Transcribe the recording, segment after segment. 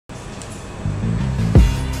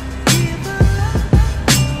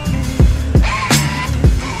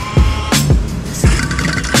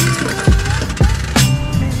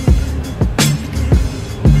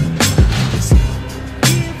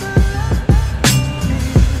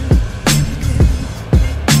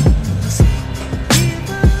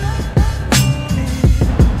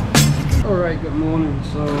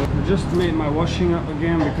just made my washing up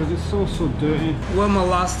again because it's so dirty. Well, my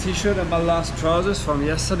last t-shirt and my last trousers from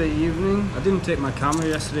yesterday evening. I didn't take my camera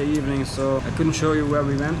yesterday evening, so I couldn't show you where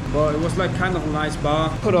we went, but it was like kind of a nice bar.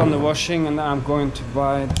 Put on the washing, and then I'm going to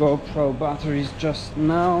buy GoPro batteries just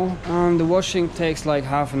now, and the washing takes like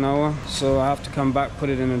half an hour, so I have to come back, put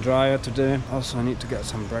it in the dryer today. Also, I need to get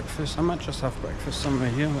some breakfast. I might just have breakfast somewhere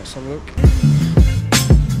here. Let's have a look.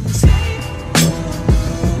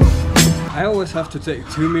 I always have to take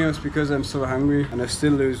 2 meals because I'm so hungry and I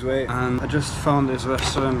still lose weight. And I just found this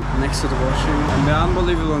restaurant next to the washing, and they're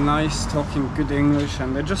unbelievably nice, talking good English,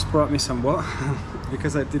 and they just brought me some water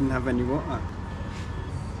because I didn't have any water.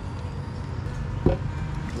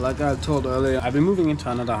 Like I told earlier, I've been moving into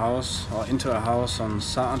another house, or into a house on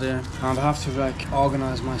Saturday, and I have to like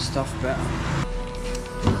organize my stuff better.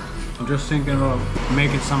 I'm just thinking about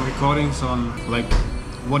making some recordings on like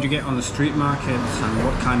what you get on the street markets and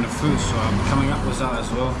what kind of food, so I'm coming up with that as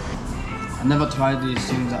well. I never tried these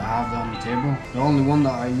things that I have on the table. The only one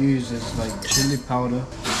that I use is like chili powder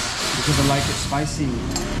because I like it spicy.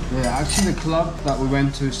 Yeah, actually the club that we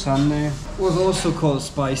went to Sunday was also called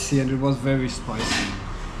Spicy, and it was very spicy.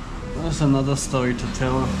 That's another story to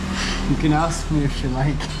tell. You can ask me if you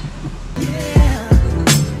like.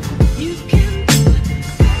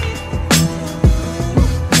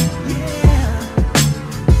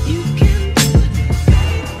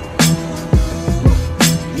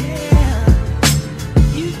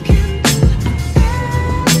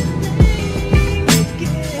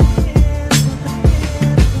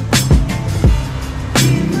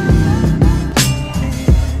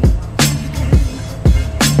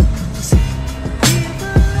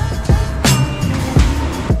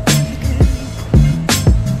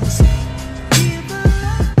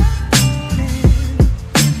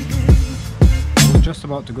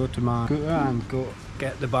 About to go to my scooter and go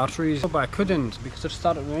get the batteries, but I couldn't because it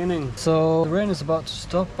started raining. So the rain is about to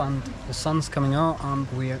stop and the sun's coming out,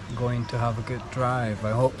 and we are going to have a good drive.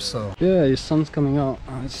 I hope so. Yeah, the sun's coming out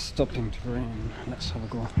and it's stopping to rain. Let's have a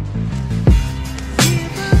go.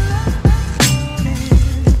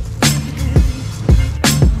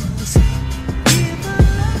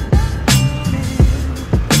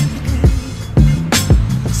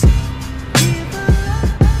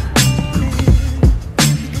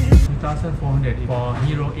 For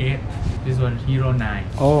Hero 8, this one Hero 9.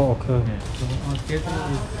 Oh, okay. Yeah. So altogether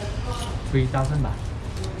is 3,000 baht.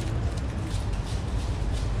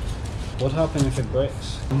 What happens if it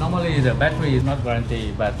breaks? Normally the battery is not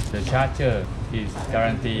guaranteed, but the charger is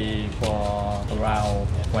guaranteed for around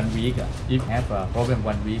 1 week. If you have a problem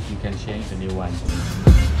 1 week, you can change the new one.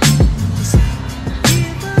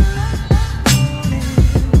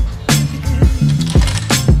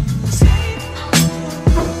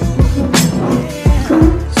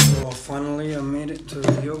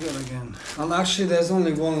 And actually there's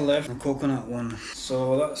only one left, the coconut one.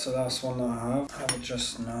 So that's the last one that I have it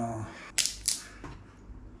just now.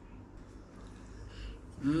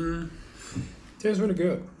 Tastes really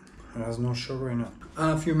good. It has no sugar in it.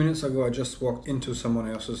 And a few minutes ago I just walked into someone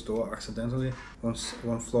else's door accidentally,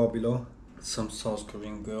 one floor below. Some South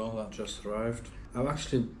Korean girl that just arrived. I've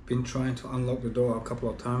actually been trying to unlock the door a couple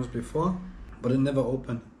of times before, but it never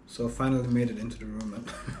opened. So I finally made it into the room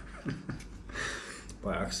and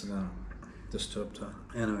by accident. Disturbed her.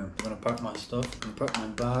 Anyway, I'm gonna pack my stuff, I'm gonna pack my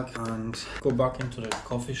bag and go back into the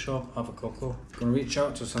coffee shop, have a cocoa. Gonna reach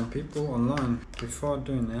out to some people online. Before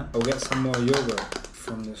doing that, I'll get some more yogurt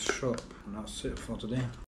from this shop, and that's it for today.